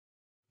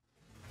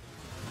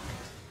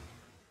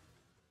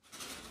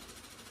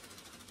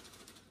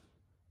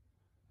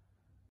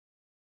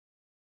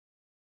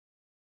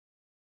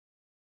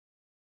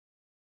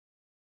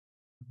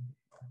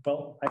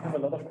Well, I have a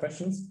lot of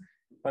questions,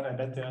 but I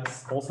bet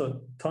there's also a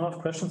ton of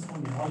questions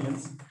from the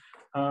audience.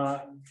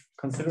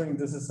 Considering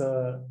this is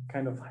a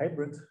kind of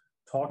hybrid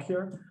talk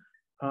here,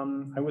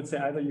 I would say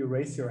either you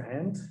raise your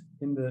hand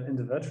in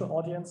the virtual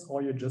audience,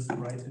 or you just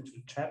write into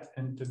the chat,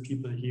 and the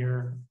people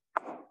here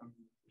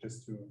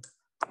just do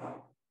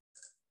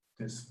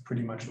this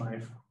pretty much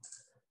live.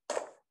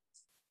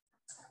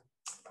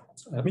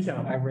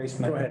 Micha, I raised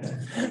my hand.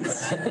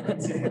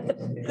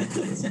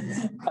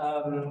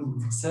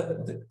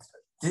 So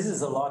this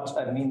is a lot.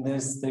 I mean,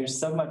 there's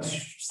so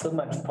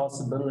much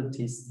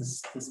possibilities.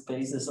 The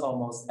space is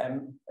almost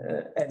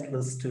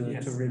endless to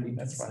really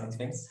do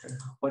something.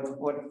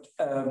 What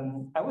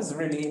I was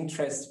really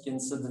interested in,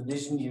 so the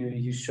vision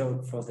you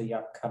showed for the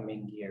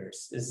upcoming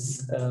years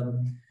is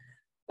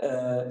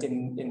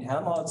in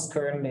Helmholtz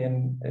currently,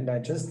 and I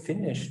just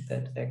finished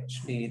that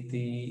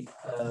actually.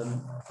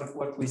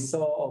 What we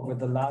saw over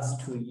the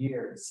last 2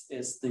 years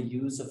is the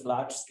use of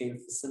large-scale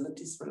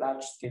facilities for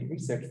large-scale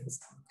research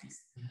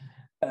facilities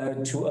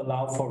to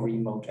allow for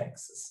remote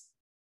access.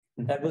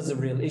 That was a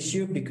real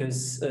issue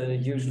because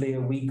usually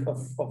a week of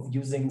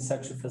using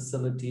such a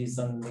facility is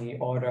on the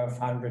order of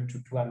 100 to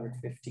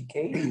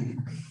 250K.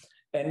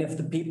 And if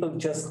the people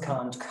just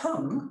can't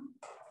come,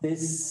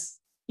 this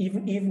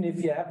even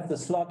if you have the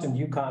slot and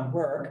you can't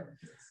work,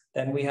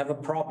 then we have a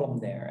problem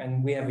there.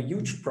 And we have a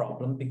huge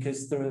problem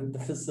because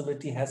the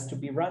facility has to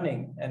be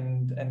running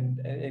and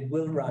it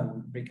will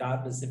run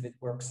regardless if it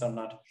works or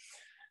not.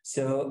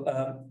 So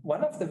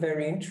one of the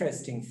very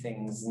interesting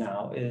things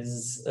now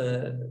is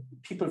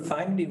people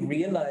finally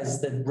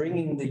realize that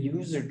bringing the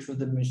user to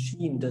the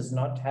machine does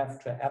not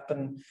have to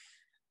happen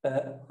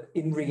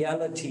in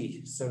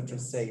reality, so to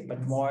say,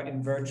 but more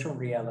in virtual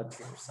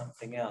reality or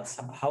something else.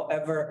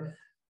 However,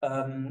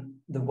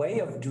 the way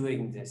of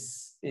doing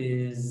this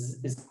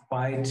is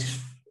quite,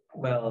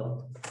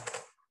 well,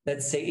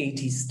 let's say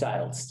 80s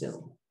style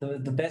still.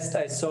 The best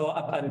I saw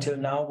up until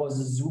now was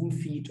a Zoom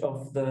feed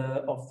of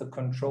the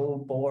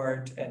control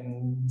board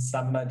and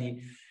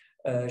somebody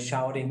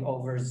shouting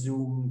over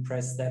Zoom,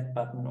 press that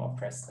button or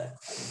press that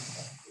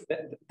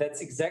button.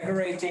 That's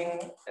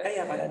exaggerating, but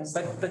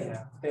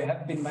there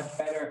have been much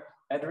better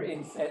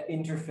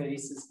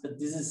interfaces, but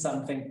this is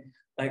something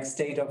like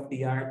state of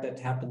the art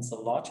that happens a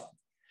lot.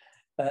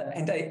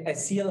 And I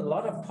see a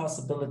lot of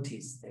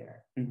possibilities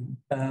there.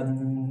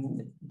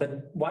 But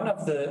one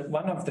of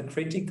the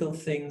critical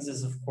things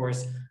is, of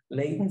course,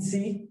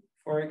 latency,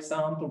 for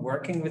example,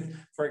 working with,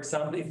 for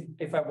example,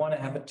 if I want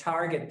to have a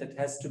target that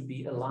has to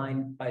be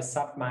aligned by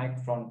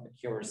sub-micron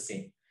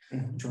accuracy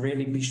to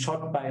really be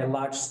shot by a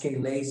large-scale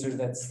laser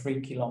that's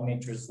 3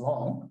 kilometers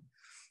long,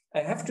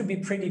 I have to be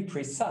pretty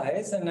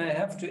precise, and I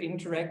have to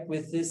interact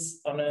with this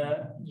on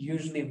a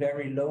usually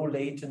very low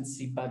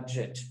latency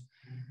budget.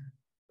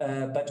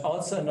 But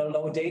also in a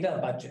low data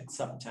budget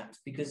sometimes,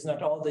 because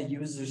not all the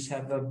users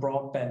have a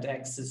broadband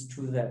access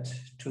to that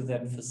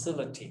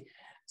facility.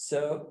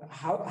 So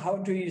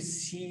how do you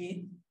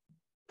see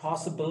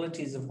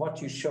possibilities of what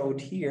you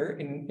showed here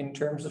in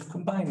terms of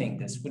combining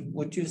this?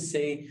 Would you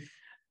say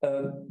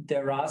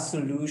there are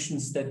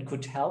solutions that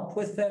could help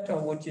with that,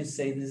 or would you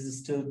say this is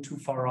still too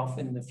far off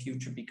in the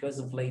future because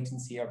of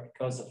latency or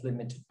because of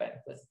limited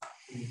bandwidth?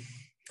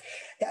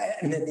 Yeah,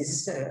 and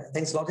this is,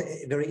 thanks a lot,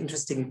 very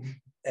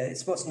interesting.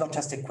 It was not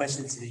just a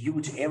question, it's a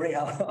huge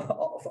area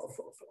of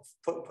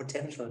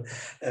potential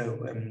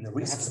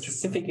research.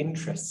 Specific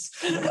interests.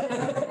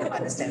 I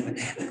understand.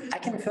 I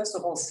can first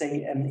of all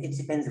say it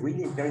depends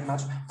really very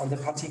much on the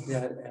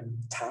particular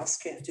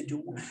task you have to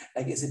do.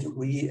 Like, is it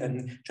really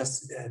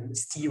just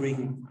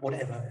steering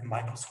whatever, a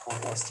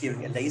microscope or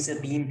steering a laser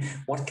beam?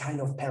 What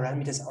kind of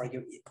parameters are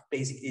you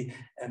basically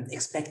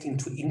expecting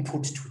to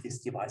input to this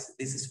device?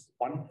 This is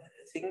one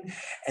thing.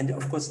 And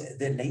of course,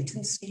 the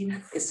latency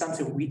is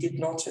something we did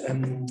not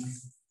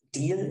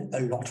deal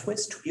a lot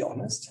with, to be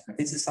honest.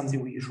 This is something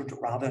we should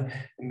rather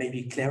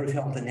maybe clarify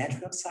on the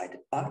network side.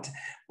 But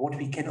what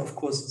we can, of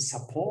course,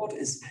 support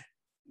is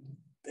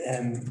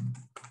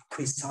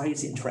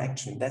precise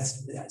interaction.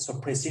 So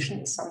precision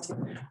is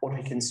something what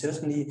we can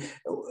certainly,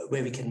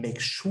 where we can make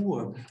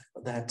sure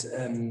that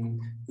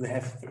you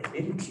have the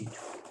ability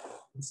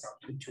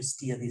to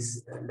steer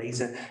this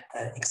laser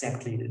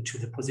exactly to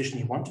the position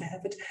you want to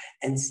have it.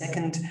 And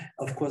second,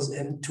 of course,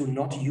 to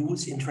not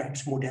use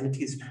interaction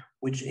modalities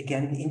which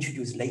again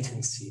introduce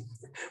latency.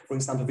 For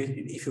example,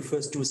 if you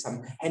first do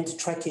some hand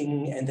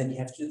tracking and then you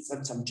have to do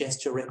some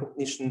gesture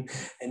recognition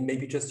and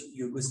maybe just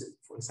use,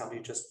 for example,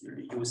 you just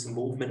use the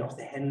movement of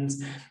the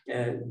hands,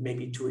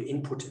 maybe to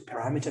input a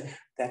parameter,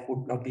 that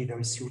would not be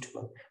very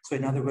suitable. So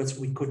in other words,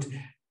 we could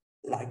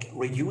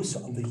reduce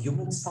on the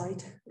human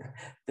side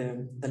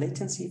the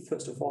latency,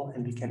 first of all,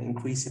 and we can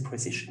increase the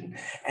precision.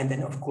 And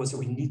then, of course,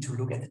 we need to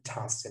look at the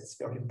tasks. That's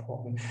very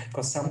important,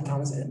 because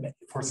sometimes,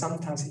 for some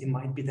tasks, it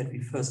might be that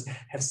we first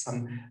have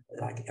some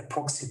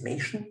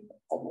approximation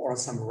or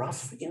some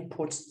rough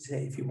input,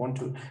 say if you want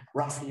to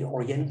roughly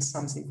orient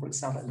something, for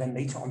example, and then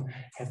later on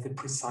have the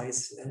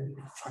precise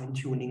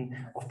fine-tuning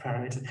of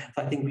parameters.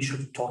 So I think we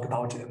should talk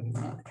about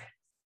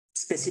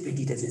specific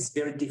details. It's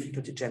very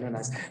difficult to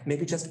generalize.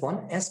 Maybe just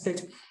one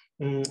aspect.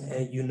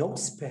 You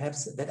notice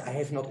perhaps that I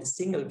have not a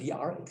single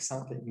VR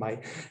example in my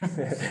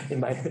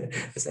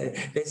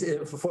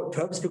for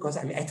purpose, because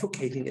I'm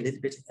advocating a little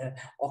bit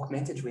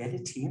augmented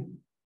reality.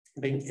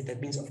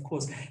 That means, of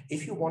course,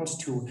 if you want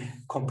to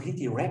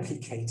completely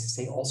replicate,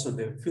 say, also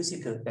the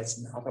physical, that's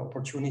another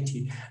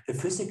opportunity, the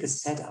physical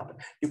setup,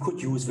 you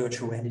could use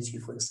virtual reality,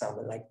 for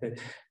example, like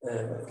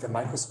the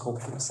microscope,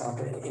 for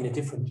example, in a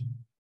different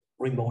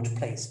remote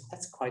place.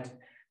 That's quite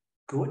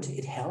good.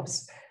 It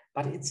helps.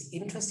 But it's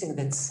interesting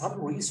that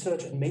some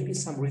research, and maybe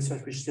some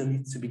research which still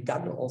needs to be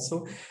done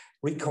also,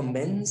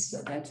 recommends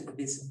that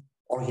this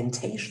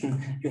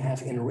orientation you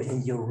have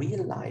in your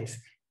real life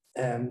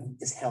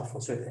is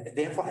helpful. So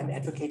therefore, I'm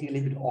advocating a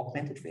little bit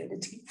augmented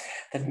reality.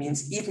 That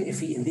means even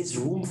if we in this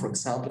room, for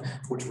example,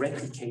 would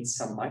replicate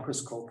some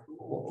microscope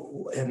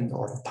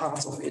or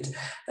parts of it,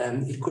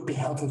 it could be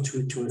helpful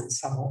to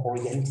somehow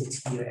orient it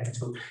here and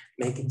to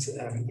make it,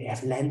 we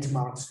have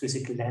landmarks,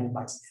 physical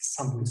landmarks,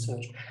 some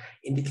research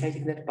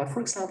indicating that. But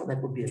for example,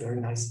 that would be a very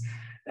nice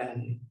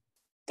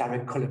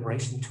direct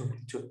collaboration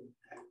to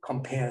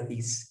compare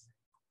these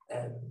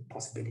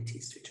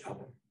possibilities to each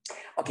other.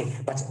 Okay,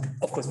 but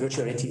of course,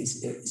 virtual reality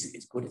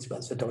is good as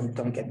well. So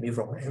don't get me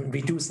wrong.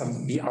 We do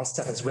some VR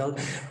stuff as well,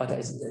 but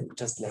I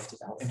just left it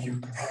out. Thank you.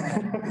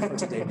 For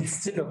today. It's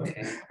still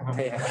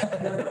okay.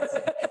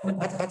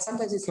 But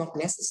sometimes it's not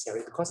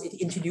necessary because it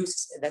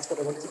introduces. That's what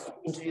I wanted to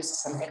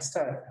introduce some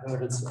extra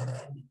hurdles,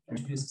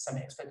 introduces some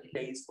extra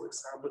delays, for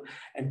example,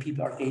 and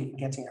people are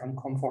getting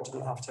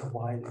uncomfortable after a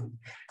while and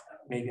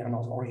maybe are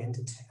not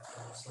oriented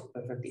so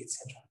perfectly,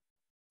 etc.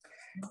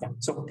 Yeah,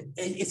 so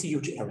it's a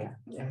huge area.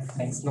 Yeah,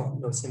 thanks. No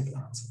simple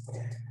answer.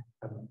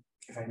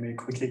 If I may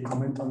quickly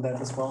comment on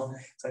that as well.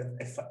 So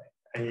I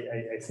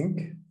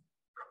think,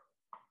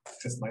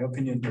 just my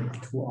opinion, the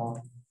two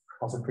are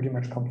also pretty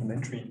much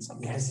complementary in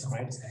some cases,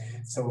 right?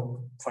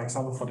 So, for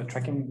example, for the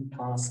tracking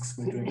tasks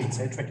we're doing in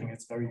cell tracking,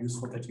 it's very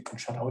useful that you can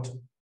shut out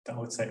the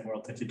outside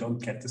world, that you don't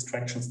get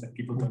distractions, that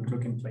people don't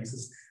look in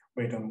places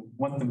where you don't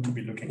want them to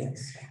be looking.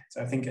 Yes.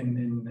 So I think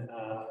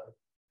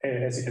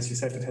as you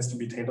said, it has to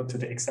be tailored to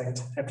the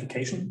exact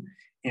application.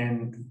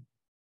 And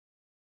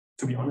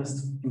to be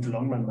honest, in the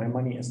long run, my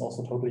money is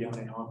also totally on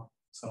AR.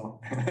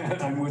 So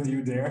I'm with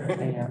you there.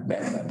 Yeah,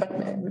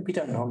 but we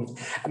don't know it.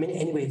 I mean,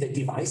 anyway, the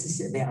devices,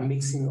 they are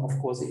mixing, of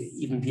course,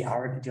 even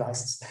VR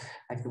devices,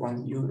 like the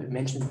one you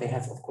mentioned, they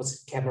have, of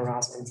course,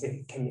 cameras, and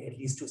they can at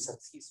least do some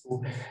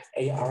see-through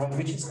AR,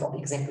 which is not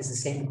exactly the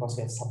same because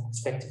we have some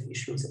perspective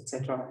issues,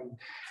 etc., and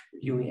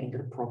viewing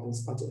angle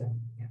problems, but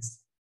yes.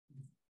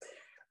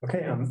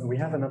 Okay, we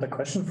have another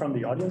question from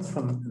the audience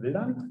from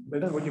Wildan.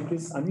 Wildan, would you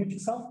please unmute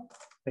yourself?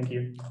 Thank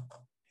you.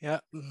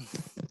 Yeah,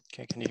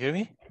 okay, can you hear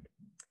me?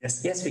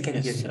 Yes, we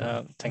can hear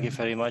you. Thank you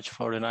very much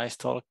for the nice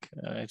talk.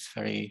 It's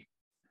very,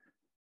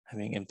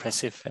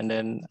 impressive. And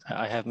then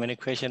I have many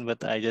questions,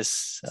 but I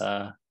just,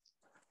 I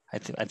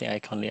think I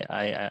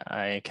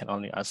can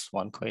only ask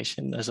one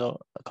question. So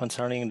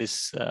concerning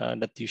this,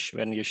 that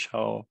when you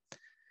show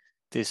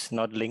this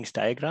node links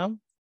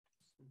diagram.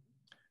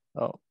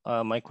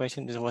 My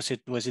question is, was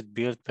it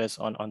built based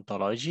on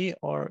ontology,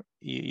 or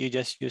you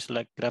just use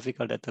like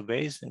graphical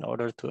database in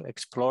order to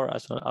explore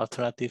as an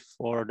alternative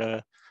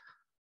for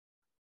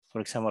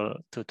example,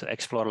 to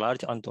explore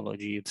large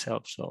ontology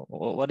itself? So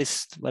what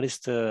is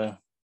the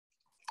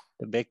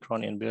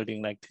background in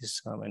building like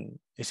this? And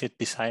is it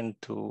designed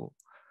to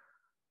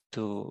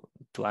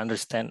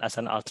understand as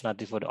an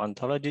alternative for the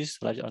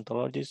ontologies, large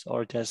ontologies,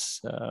 or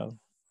just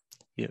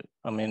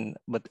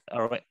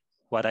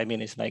what I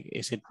mean is like,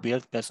 is it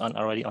built based on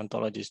already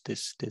ontologies?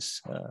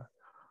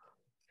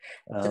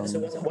 So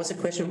was the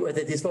question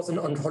whether this was an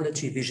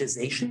ontology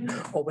visualization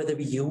or whether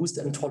we used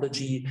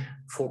ontology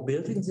for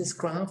building this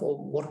graph, or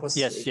what was?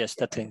 Yes,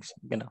 that things,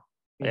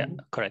 Yeah,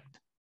 correct.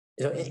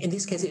 So in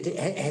this case, it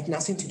had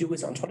nothing to do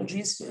with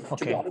ontologies. Okay.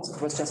 To be honest,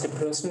 it was just a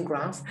person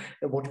graph,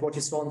 what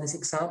you saw in this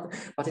example.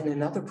 But in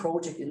another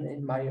project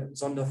in my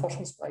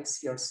Sonderforschungsbereich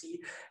CRC,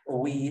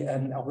 we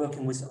are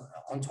working with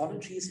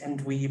ontologies,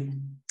 and we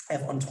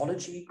have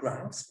ontology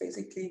graphs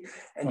basically,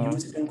 and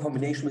use it in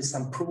combination with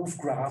some proof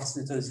graphs.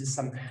 So this is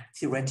some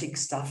theoretic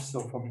stuff.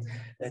 So from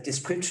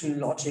description,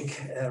 logic,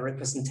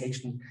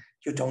 representation,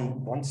 you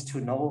don't want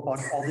to know about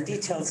all the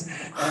details.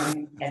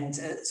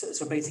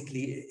 So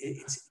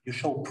basically, you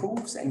show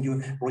proofs and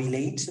you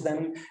relate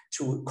them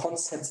to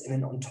concepts in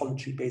an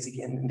ontology,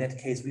 basically. And in that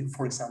case, we,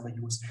 for example,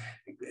 use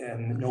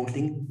node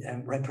link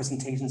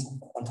representations of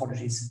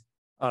ontologies.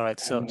 All right.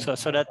 So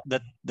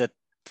that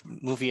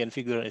movie and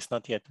figure is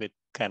not yet with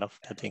kind of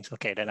the things.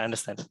 Okay, then I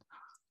understand.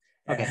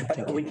 Okay, but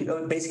I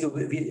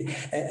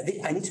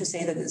need to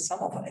say that some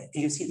of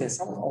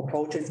our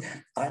projects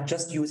are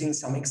just using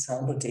some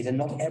example data.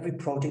 Not every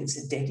project is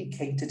a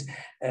dedicated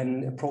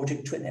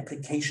project to an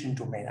application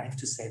domain. I have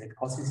to say that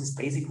because this is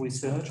basic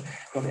research.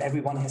 Not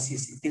everyone has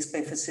these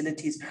display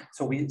facilities,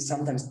 so we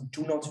sometimes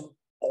do not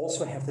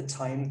also have the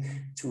time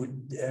to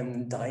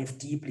dive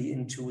deeply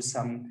into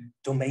some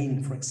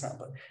domain, for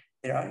example.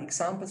 There are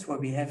examples where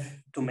we have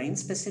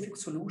domain-specific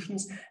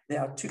solutions. They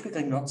are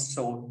typically not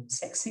so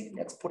sexy,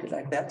 let's put it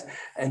like that,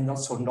 and not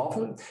so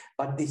novel,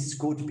 but this is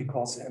good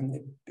because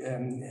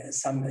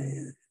some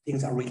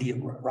things are really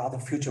rather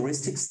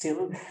futuristic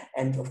still,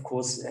 and of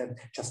course,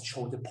 just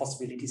show the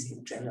possibilities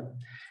in general.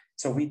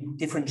 So we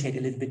differentiate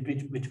a little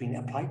bit between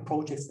applied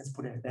projects, let's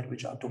put it like that,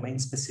 which are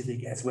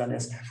domain-specific, as well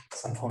as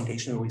some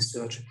foundational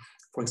research,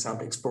 for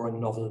example,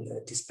 exploring novel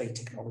display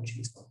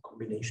technologies or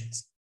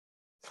combinations.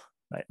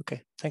 Right,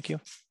 okay, thank you.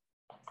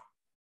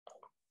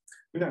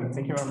 Good,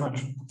 thank you very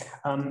much.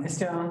 Is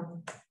there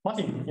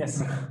Martin?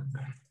 Yes.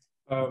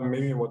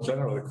 Maybe a more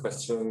general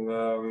question.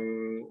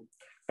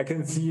 I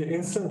can see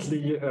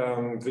instantly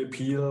the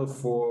appeal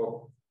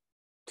for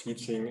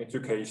teaching,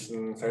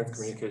 education, science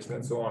communication,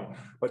 and so on.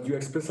 But you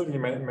explicitly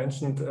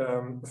mentioned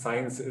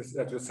science is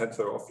at the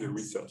center of your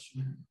research.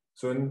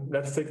 So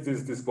let's take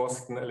this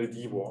Boston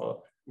LED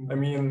wall. I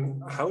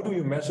mean, how do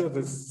you measure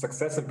the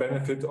success and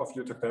benefit of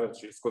your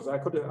technologies? Because I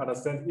could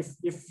understand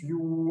if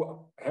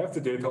you have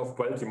the data of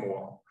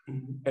Baltimore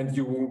and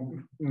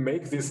you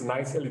make this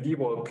nice LED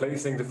wall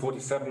placing the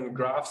 47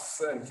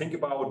 graphs and think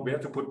about where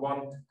to put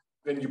one,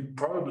 then you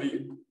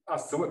probably are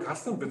so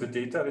accustomed with the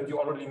data that you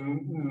already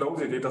know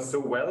the data so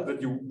well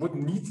that you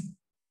wouldn't need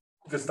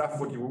the stuff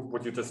what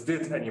you just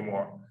did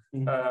anymore.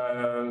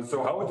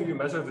 So how do you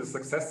measure the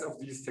success of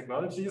these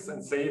technologies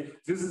and say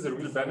this is a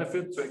real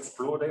benefit to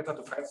explore data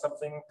to find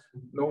something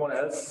no one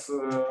else?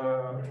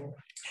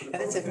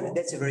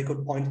 That's a very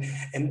good point.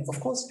 And of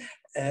course,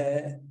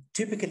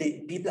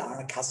 typically people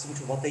are accustomed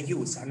to what they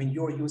use. I mean,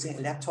 you're using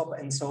a laptop,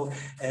 and so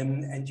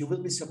and you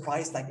will be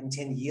surprised, like in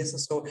 10 years or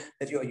so,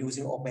 that you are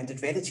using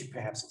augmented reality,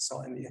 perhaps, or so,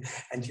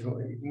 and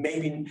you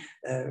maybe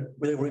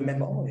will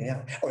remember. Oh,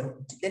 yeah. Or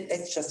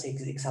let's just take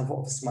the example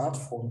of a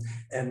smartphone.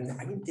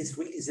 I mean, this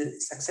really is a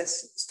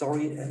success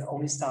story.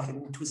 Only started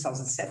in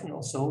 2007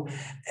 or so,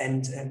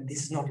 and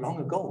this is not long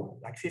ago,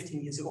 like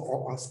 15 years ago.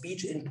 Or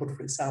speech input,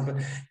 for example.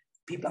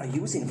 People are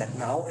using that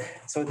now.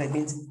 So that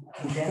means,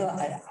 in general,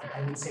 I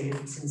would say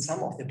in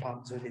some of the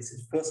parts, so this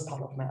is the first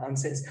part of my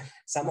answer, is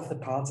some of the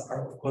parts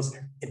are, of course,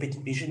 a bit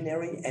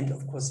visionary. And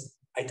of course,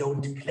 I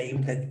don't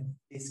claim that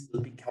this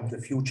will become the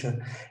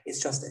future.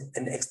 It's just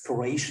an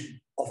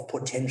exploration of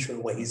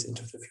potential ways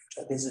into the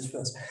future. This is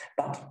first.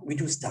 But we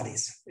do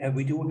studies.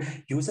 We do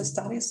user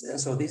studies.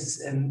 So this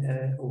is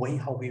a way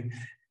how we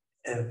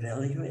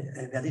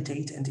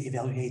validate and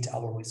evaluate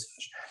our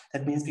research.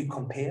 That means we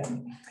compare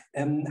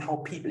how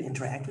people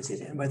interact with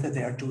it and whether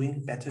they are doing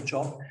a better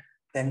job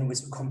than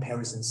with a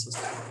comparison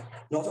system.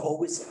 Not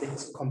always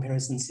is a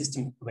comparison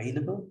system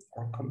available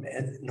or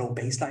no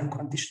baseline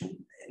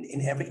condition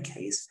in every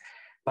case,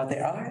 but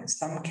there are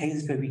some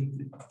cases where we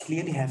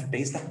clearly have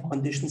baseline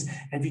conditions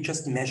and we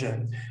just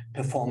measure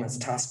performance,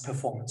 task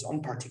performance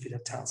on particular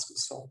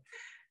tasks. So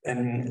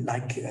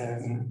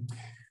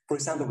for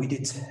example, we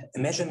did a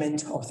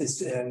measurement of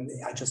this.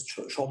 I just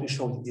shortly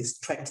showed this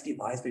tracked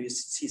device where you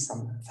see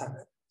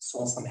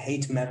saw some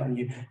hate map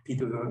and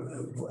people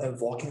were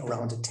walking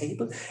around a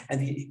table, and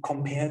we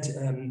compared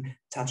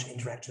touch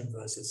interaction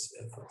versus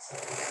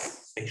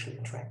spatial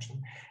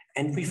interaction.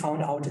 And we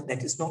found out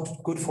that it's not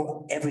good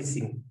for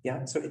everything.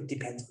 Yeah, so it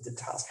depends on the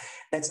task.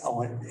 That's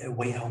our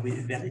way how we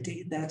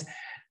validate that,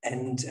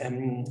 and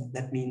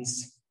that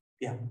means.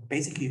 Yeah,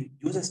 basically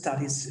user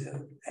studies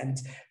and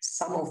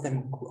some of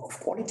them of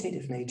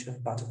qualitative nature,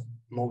 but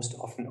most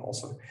often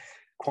also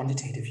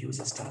quantitative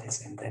user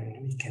studies, and then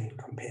we can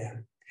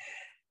compare.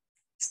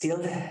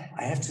 Still,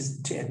 I have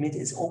to admit,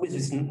 it's always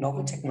with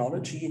novel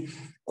technology.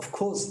 Of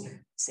course,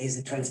 say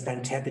the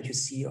transparent tablet you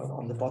see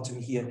on the bottom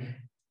here,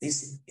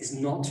 this is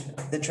not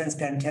the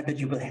transparent tablet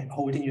you will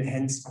hold in your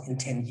hands in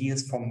 10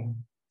 years from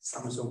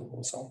Samsung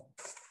or so.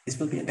 This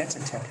will be a better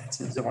tablet,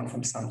 the one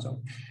from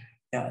Samsung.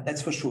 Yeah,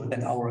 that's for sure,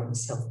 than our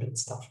self-built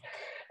stuff.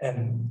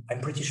 I'm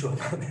pretty sure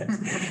about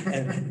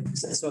that.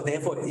 So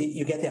therefore,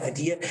 you get the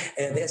idea.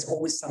 There's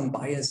always some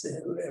bias,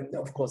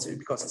 of course,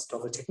 because it's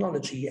novel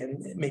technology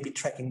and maybe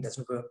tracking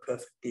doesn't work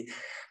perfectly.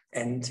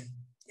 And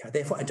yeah,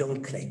 therefore, I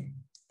don't claim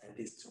that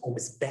it's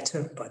always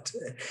better. But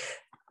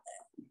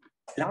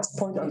last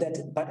point on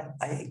that, but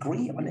I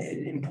agree on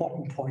an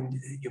important point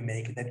you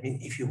make, that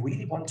if you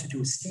really want to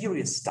do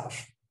serious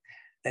stuff,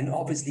 then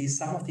obviously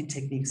some of the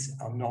techniques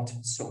are not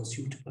so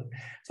suitable.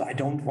 So I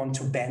don't want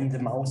to ban the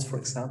mouse, for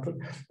example,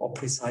 or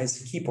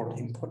precise keyboard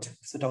input.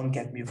 So don't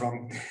get me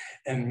wrong.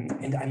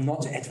 And I'm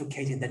not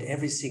advocating that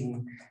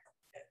everything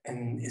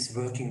is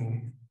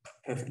working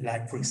perfect.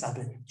 Like, for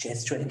example,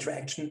 gesture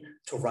interaction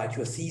to write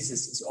your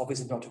thesis is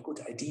obviously not a good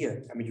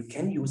idea. I mean, you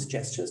can use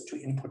gestures to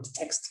input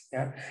text,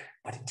 yeah,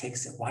 but it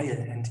takes a while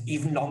and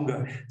even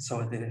longer.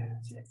 So the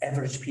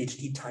average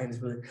PhD times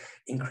will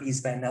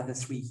increase by another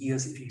 3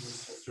 years if you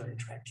use gesture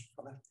interaction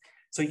for that.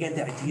 So you get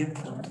the idea.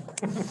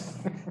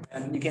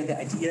 And you get the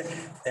idea.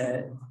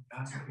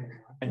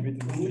 We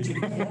need to be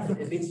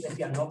careful a bit that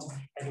we are not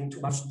having too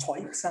much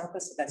toy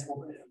examples. That's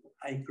what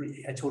I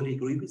agree. I totally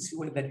agree with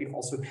you that we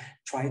also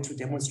try to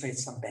demonstrate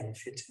some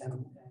benefit,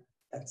 and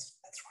that's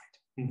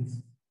right.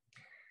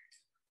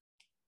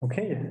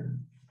 Okay.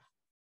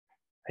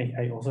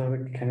 I also have a,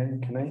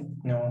 can I?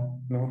 No.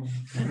 No.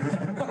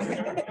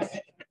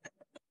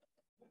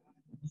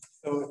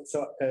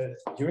 So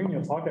during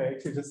your talk, I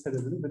actually just had a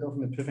little bit of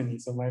an epiphany.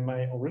 So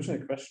my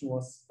original question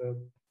was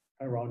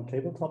around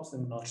tabletops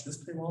and large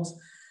display walls,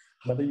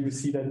 whether you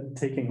see that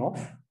taking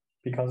off,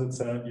 because it's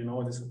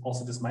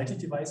this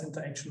multi-device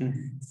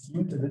interaction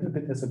seemed a little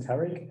bit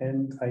esoteric,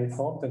 and I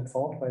thought that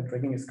thought by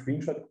dragging a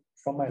screenshot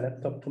from my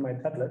laptop to my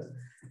tablet,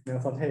 and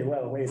I thought, hey,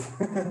 well, wait.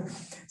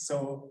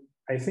 So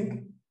I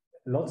think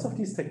lots of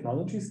these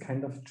technologies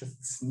kind of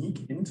just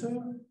sneak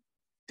into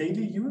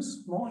daily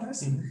use, more or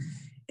less.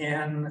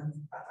 And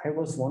I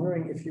was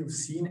wondering if you've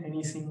seen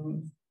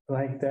anything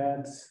like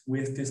that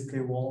with display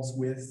walls,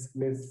 with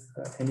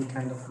any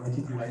kind of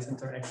multi-device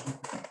interaction.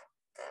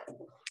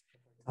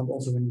 And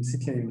also, when you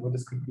sit here,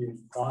 this could be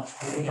a large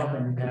tabletop,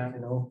 and you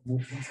can,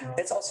 move things around.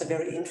 That's also a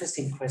very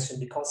interesting question,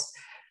 because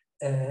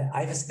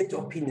I have a split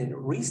opinion.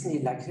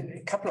 Recently, like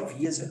a couple of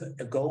years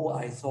ago,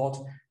 I thought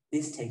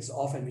this takes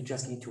off and we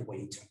just need to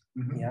wait.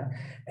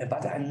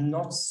 But I'm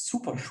not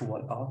super sure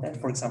about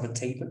that. For example,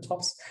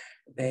 tabletops,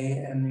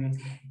 and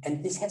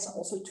this has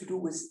also to do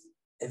with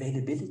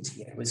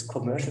availability and with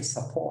commercial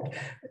support.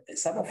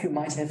 Some of you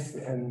might have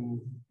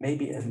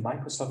maybe a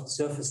Microsoft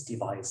Surface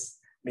device.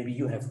 Maybe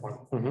you have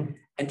one.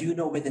 And do you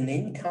know where the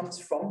name comes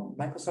from?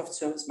 Microsoft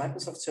Surface.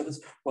 Microsoft Surface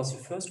was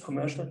the first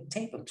commercial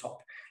tabletop.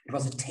 It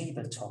was a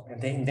tabletop,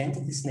 and they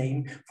invented this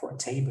name for a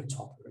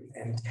tabletop.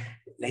 And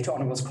later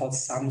on, it was called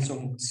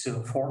Samsung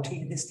Sur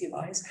 40, this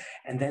device.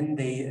 And then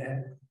they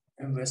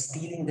were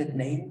stealing that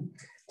name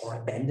or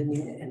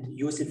abandoning it and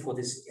used it for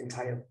this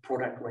entire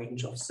product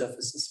range of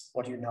surfaces,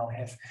 what you now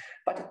have.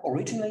 But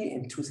originally,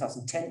 in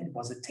 2010, it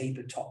was a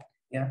tabletop.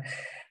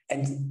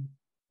 And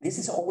this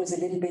is always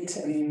a little bit,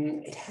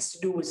 it has to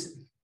do with,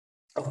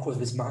 of course,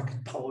 with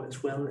market power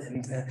as well,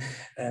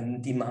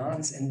 and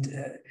demands, and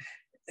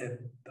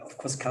of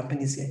course,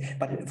 companies.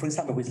 But for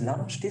example, with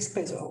large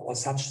displays or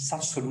such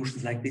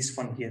solutions like this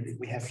one here that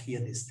we have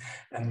here, this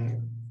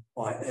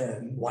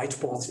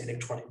whiteboards,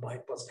 electronic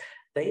whiteboards,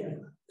 they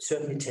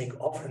certainly take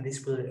off, and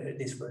this will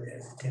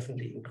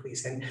definitely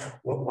increase. And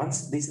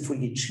once this is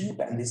really cheap,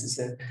 and this is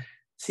a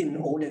thin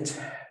OLED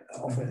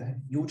of a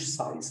huge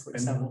size, for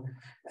example,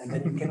 and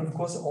then you can of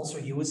course also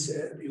use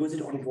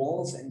it on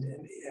walls,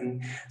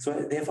 and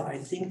so therefore I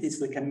think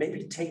this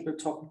maybe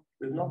tabletop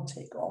will not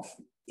take off.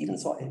 Even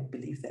so, I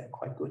believe they're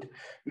quite good,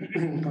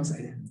 because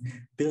I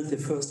built the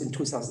first in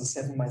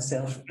 2007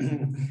 myself,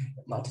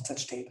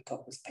 multi-touch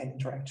tabletop with pen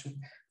interaction,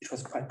 which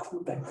was quite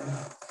cool back then.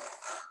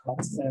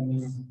 But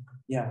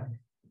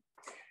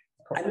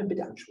I'm a bit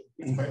unsure.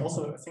 I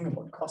also think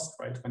about cost,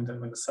 right? When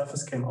the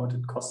Surface came out,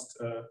 it cost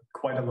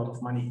quite a lot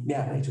of money.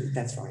 Yeah,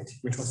 that's right.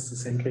 Which was the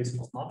same case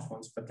with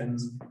smartphones, but then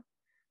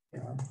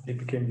they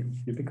became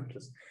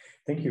ubiquitous.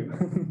 Thank you,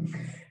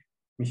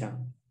 Micha.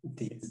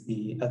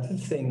 The other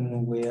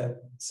thing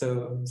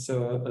so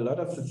a lot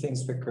of the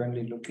things we're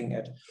currently looking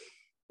at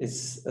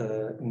is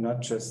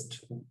not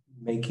just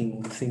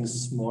making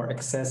things more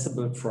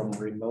accessible from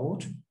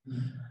remote,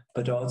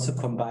 but also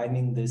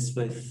combining this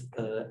with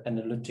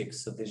analytics,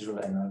 so visual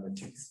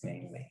analytics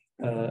mainly.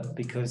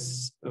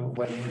 Because when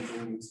we're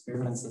doing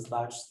experiments with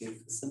large-scale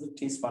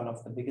facilities, one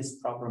of the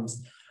biggest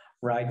problems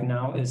right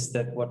now is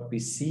that what we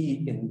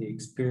see in the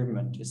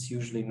experiment is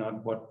usually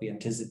not what we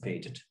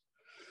anticipated.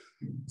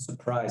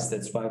 Surprise,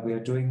 that's why we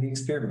are doing the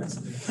experiments.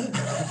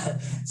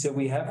 So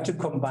we have to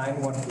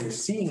combine what we're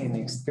seeing in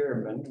the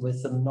experiment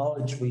with the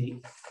knowledge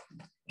we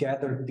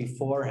gathered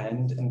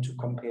beforehand and to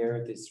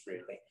compare this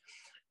really.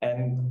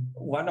 And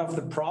one of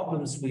the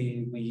problems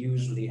we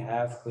usually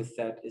have with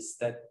that is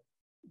that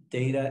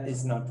data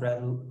is not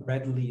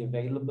readily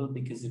available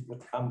because it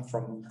would come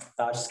from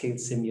large-scale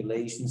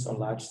simulations or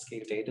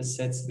large-scale data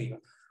sets. We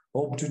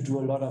hope to do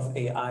a lot of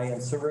AI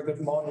and surrogate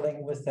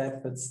modeling with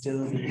that, but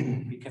still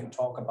we can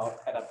talk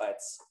about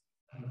petabytes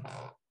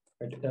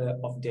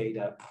of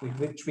data with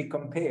which we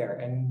compare.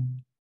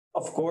 And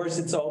of course,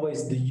 it's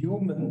always the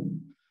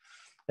human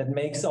that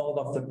makes all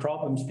of the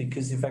problems,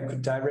 because if I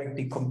could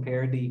directly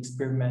compare the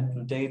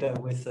experimental data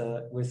with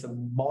a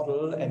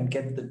model and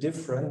get the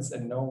difference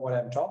and know what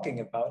I'm talking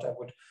about, I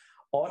would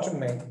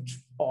automate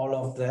all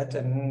of that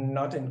and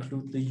not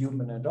include the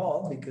human at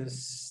all,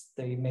 because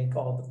they make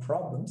all the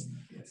problems.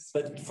 Yes.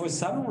 But for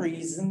some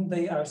reason,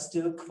 they are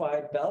still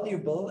quite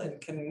valuable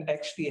and can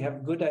actually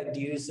have good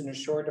ideas in a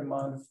short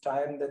amount of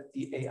time that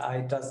the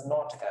AI does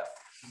not have.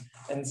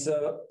 And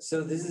so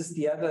this is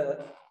the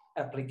other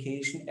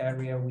application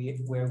area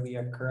where we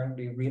are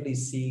currently really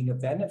seeing a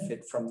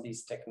benefit from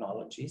these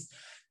technologies,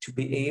 to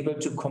be able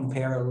to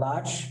compare a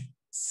large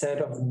set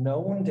of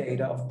known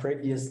data, of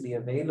previously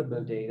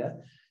available data,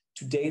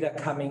 to data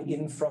coming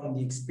in from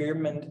the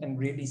experiment and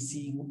really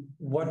seeing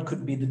what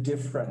could be the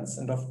difference.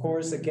 And of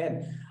course,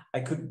 again, I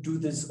could do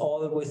this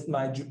all with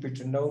my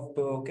Jupyter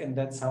notebook, and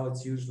that's how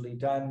it's usually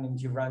done. And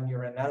you run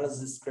your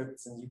analysis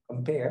scripts and you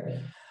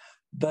compare.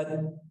 But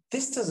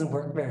this doesn't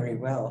work very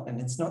well,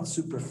 and it's not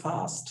super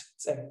fast.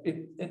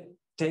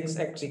 takes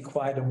actually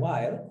quite a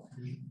while.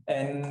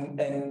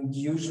 And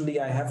usually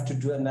I have to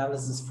do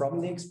analysis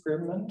from the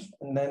experiment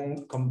and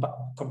then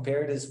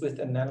compare this with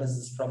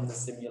analysis from the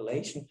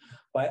simulation.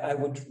 But I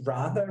would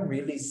rather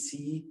really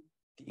see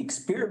the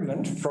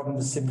experiment from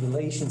the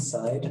simulation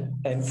side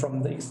and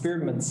from the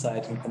experiment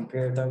side and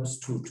compare those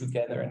two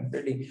together and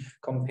really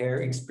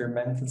compare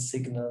experimental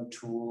signal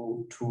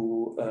to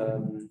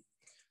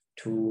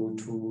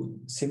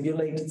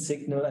simulated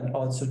signal and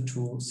also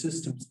to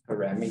systems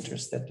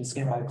parameters that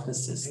describe the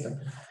system.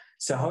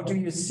 So how do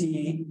you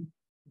see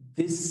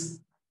this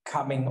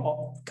coming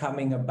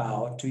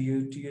about? Do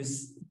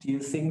you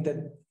think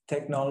that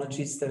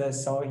technologies that I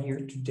saw here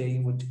today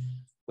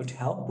would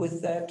help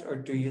with that, or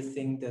do you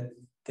think that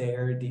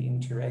the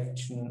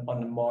interaction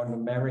on a more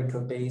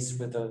numerical base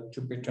with a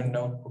Jupyter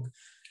notebook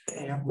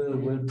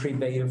will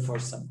prevail for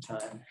some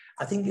time?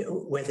 I think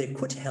where they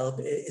could help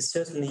is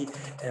certainly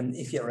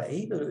if you are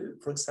able,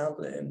 for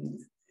example,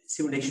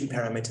 simulation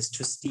parameters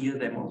to steer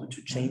them or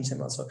to change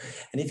them also.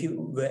 And if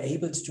you were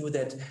able to do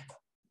that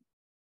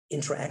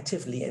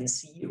interactively and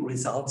see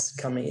results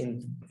coming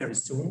in very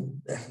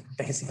soon,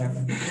 basically,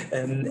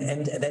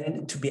 and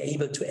then to be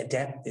able to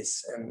adapt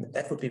this,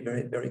 that would be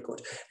very, very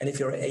good. And if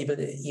you're able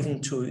even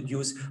to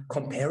use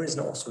comparison,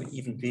 also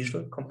even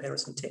visual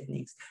comparison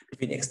techniques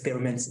between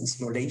experiments and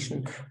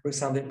simulation, for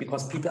example,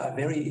 because people are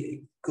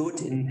very good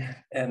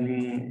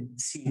in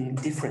seeing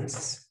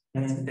differences.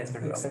 That's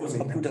very good. Of course,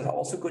 computers are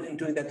also good in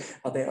doing that,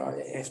 but they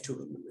have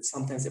to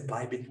sometimes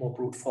apply a bit more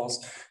brute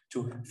force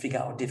to figure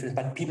out difference.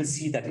 But people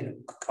see that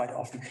quite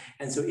often.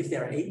 And so if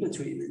they're able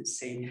to,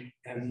 say,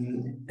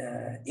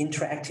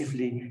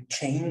 interactively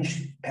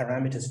change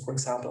parameters, for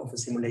example, of a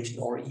simulation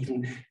or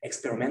even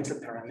experimental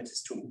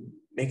parameters to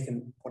make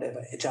them,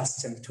 whatever,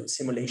 adjust them to a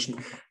simulation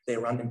they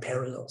run in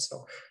parallel.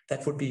 So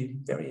that would be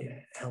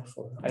very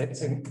helpful. I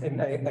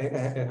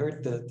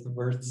heard the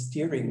word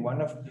steering. One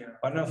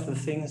of the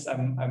things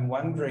I'm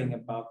wondering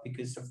about,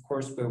 because of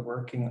course we're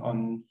working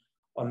on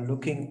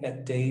looking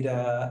at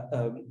data,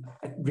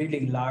 at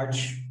really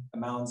large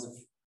amounts of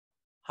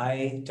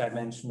high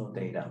dimensional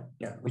data,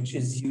 which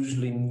is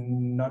usually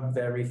not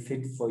very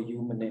fit for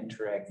human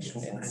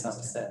interaction in some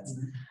sense.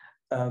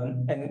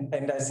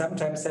 And I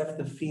sometimes have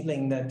the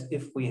feeling that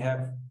if we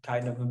have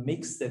kind of a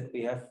mix, that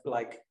we have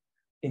like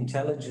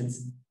intelligent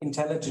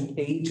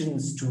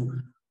agents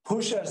to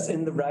push us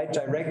in the right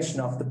direction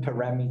of the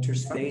parameter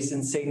space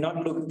and say,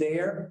 not look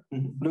there,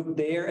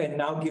 and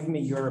now give me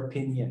your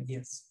opinion.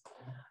 Yes.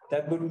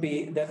 That would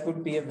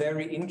be a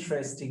very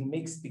interesting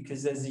mix,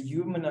 because as a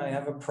human, I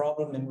have a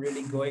problem in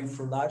really going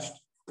for large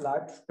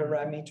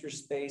parameter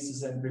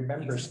spaces and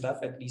remember stuff.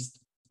 At least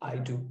I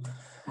do.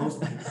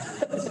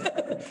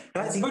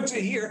 That's good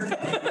to hear.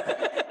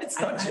 It's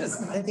not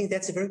just. I think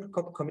that's a very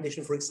good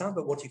combination. For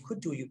example, what you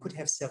could do, you could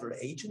have several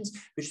agents,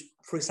 which,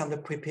 for example,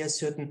 prepare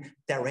certain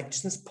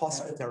directions,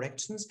 possible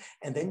directions,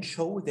 and then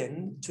show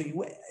them to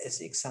you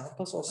as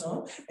examples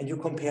also. And you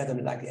compare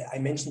them, like I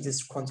mentioned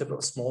this concept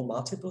of small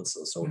multiples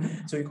or so.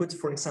 So you could,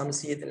 for example,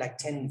 see it like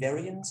 10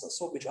 variants or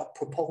so, which are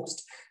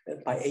proposed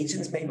by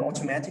agents, maybe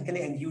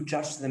automatically, and you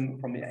judge them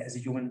from as a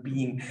human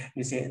being.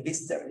 You say,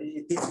 this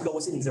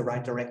goes in the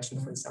right direction,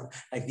 for example.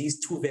 Like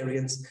these two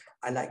variants,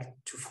 I like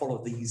to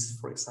follow these,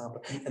 for example.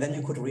 And then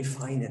you could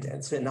refine it.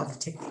 And so another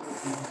technique,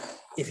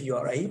 if you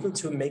are able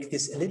to make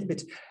this a little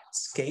bit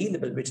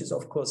scalable, which is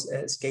of course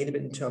scalable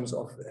in terms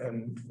of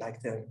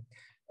like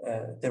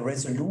the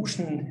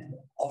resolution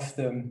of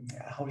the,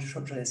 how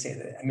should I say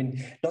that? I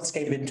mean, not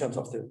scalable in terms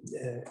of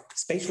the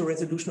spatial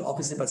resolution,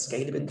 obviously, but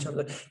scalable in terms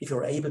of if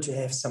you're able to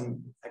have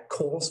some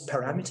coarse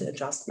parameter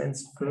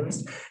adjustments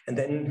first, and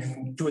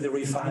then do the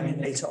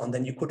refinement later on.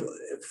 Then you could,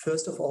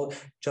 first of all,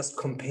 just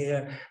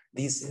compare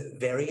these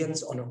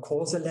variants on a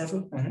coarser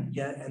level,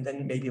 and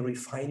then maybe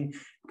refine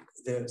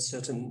the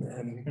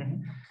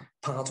certain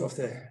part of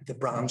the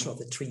branch of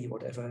the tree,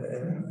 whatever.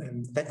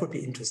 That would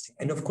be interesting.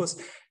 And of course,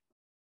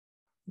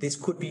 this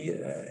could be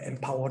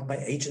empowered by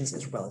agents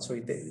as well. So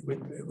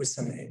with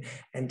some,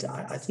 and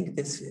I think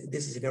this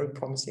is a very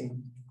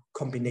promising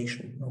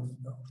combination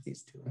of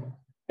these two.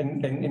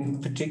 And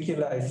in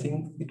particular, I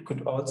think it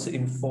could also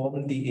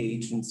inform the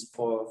agents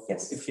for,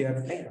 if you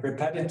have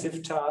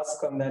repetitive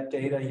tasks on that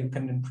data, you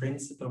can, in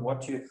principle,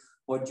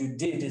 what you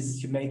did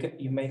is you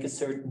make a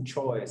certain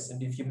choice.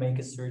 And if you make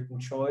a certain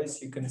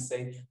choice, you can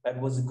say that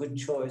was a good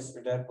choice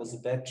or that was a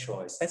bad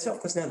choice. That's of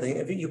course another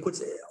thing. You could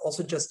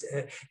also just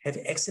have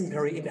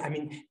exemplary. I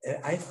mean,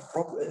 I have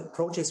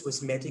projects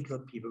with medical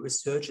people, with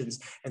surgeons,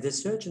 and the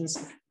surgeons,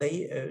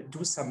 they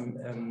do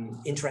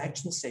some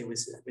interactions, say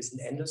with an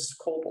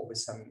endoscope or with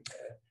some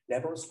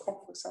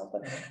laparoscope, for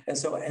example,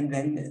 and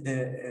then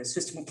the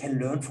system can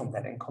learn from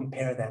that and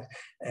compare that,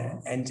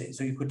 and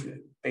so you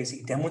could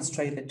basically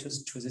demonstrate it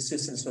to the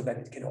system so that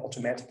it can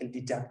automatically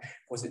deduct.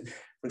 Was it,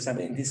 for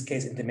example, in this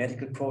case, in the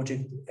medical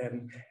project,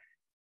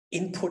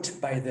 input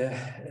by the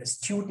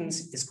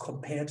students is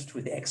compared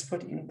to the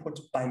expert input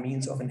by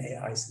means of an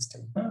AI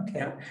system. Okay.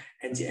 Yeah?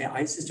 And the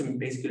AI system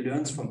basically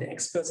learns from the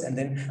experts and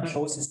then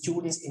shows the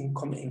students in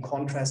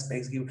contrast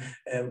basically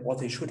what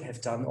they should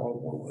have done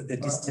or the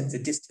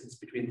distance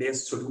between their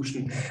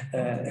solution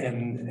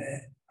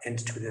and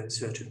to the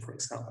surgeon, for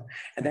example.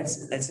 And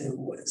that's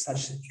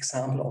such an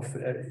example of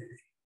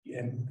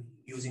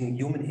using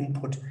human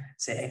input,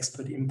 say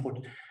expert input,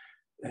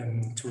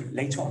 to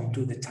later on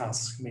do the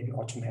task maybe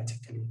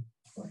automatically.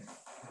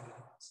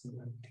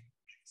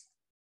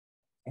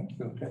 Thank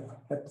you.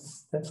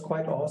 That's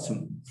quite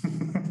awesome.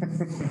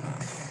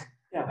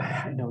 Yeah,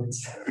 I know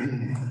it's.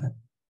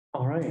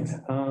 All right.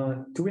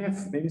 Do we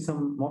have maybe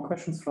some more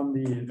questions from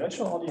the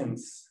virtual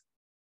audience?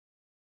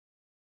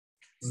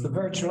 Is the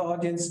virtual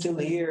audience still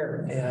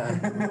here? Yeah.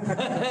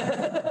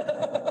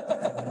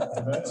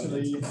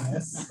 Virtually,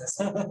 yes.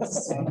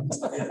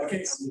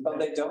 Okay, but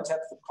they don't have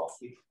the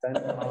coffee. Then,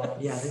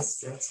 Yeah,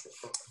 that's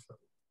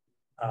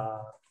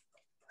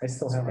I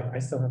still have a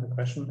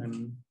question,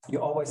 and you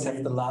always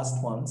have the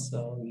last one,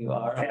 so you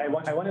are. I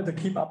wanted to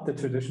keep up the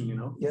tradition, you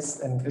know.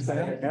 Yes, and Is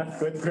that yeah,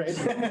 good, great.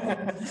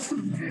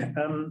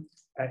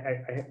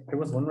 I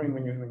was wondering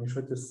when you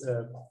showed this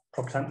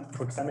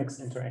proxemics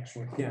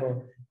interaction with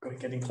people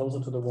getting closer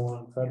to the wall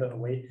and further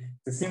away.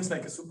 This seems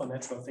like a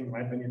supernatural thing,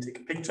 right? When you take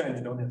a picture and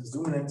you don't have the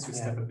zoom lens, you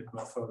step a bit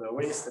more further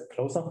away, step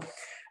closer.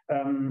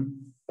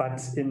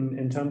 But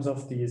in terms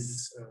of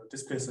these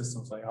display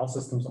systems, like our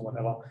systems or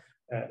whatever,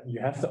 you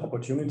have the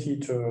opportunity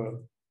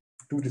to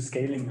do the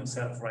scaling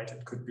yourself, right?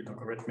 It could be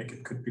logarithmic,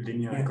 it could be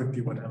linear, it could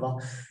be whatever.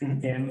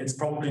 And it's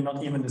probably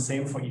not even the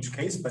same for each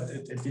case, but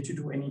did you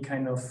do any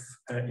kind of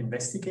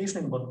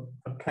investigation in what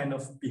kind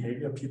of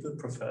behavior people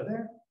prefer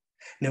there?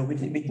 No, we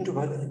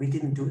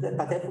didn't do that,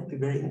 but that would be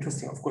very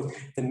interesting. Of course,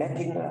 the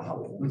mapping,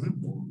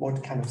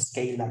 what kind of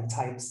scale, like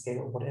time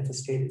scale or whatever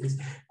scale it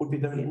is, would be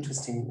very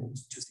interesting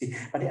to see.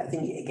 But I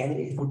think again,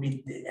 it would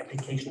be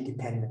application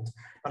dependent.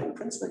 But in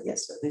principle,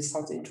 yes, this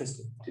sounds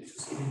interesting to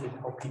see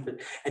how people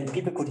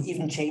could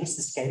even change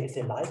the scale if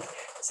they like.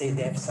 Say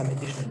they have some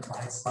additional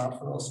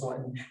smartphone or so,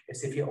 and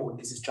if they feel, oh,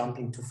 this is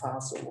jumping too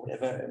fast or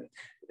whatever,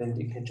 then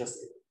you can just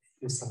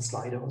use some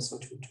slider also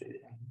to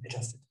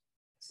adjust it.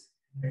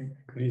 I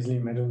could easily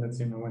imagine that,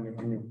 you know, when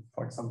you,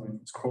 for example, when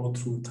you scroll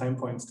through time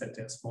points, that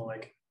there's more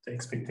like the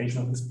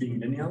expectation of this being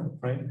linear,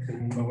 right?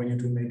 But when you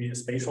do maybe a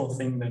spatial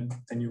thing,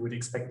 then you would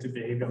expect the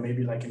behavior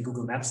maybe like in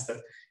Google Maps that,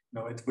 you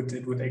know, it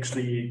would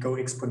actually go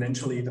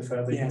exponentially the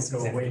further you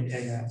go away.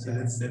 So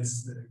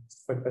that's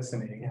quite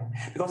fascinating. Yeah,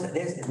 because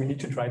we need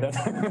to try that.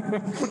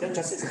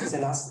 Just as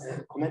a last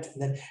comment,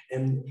 that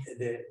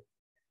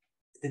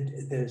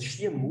the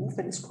sheer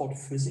movement is called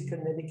physical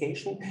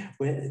navigation,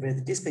 where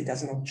the display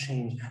does not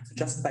change. So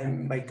just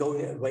by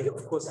going away,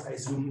 of course, I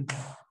zoom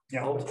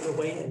out in a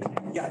way, and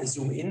I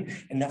zoom in,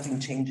 and nothing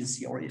changes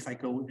here. Or if I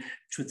go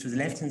to the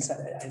left-hand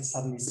side, I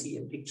suddenly see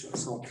a picture.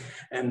 So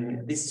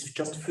this is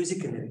just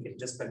physical navigation,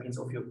 just by means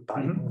of your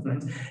body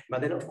movement. But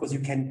then, of course,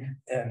 you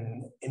can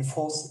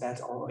enforce that,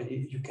 or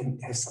you can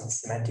have some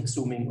semantic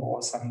zooming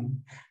or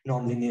some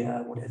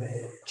non-linear, whatever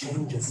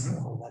changes.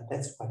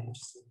 That's quite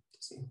interesting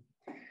to see.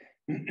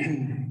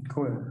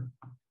 Cool.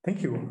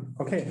 Thank you.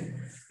 Okay.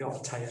 We're all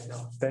tired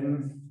now.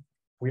 Then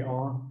we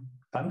are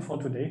done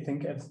for today.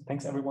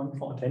 Thanks everyone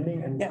for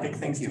attending, and big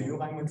thanks to you,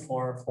 Raimund,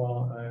 for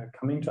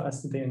coming to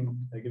us today and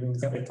giving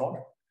this great talk.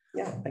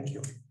 Yeah, thank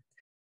you.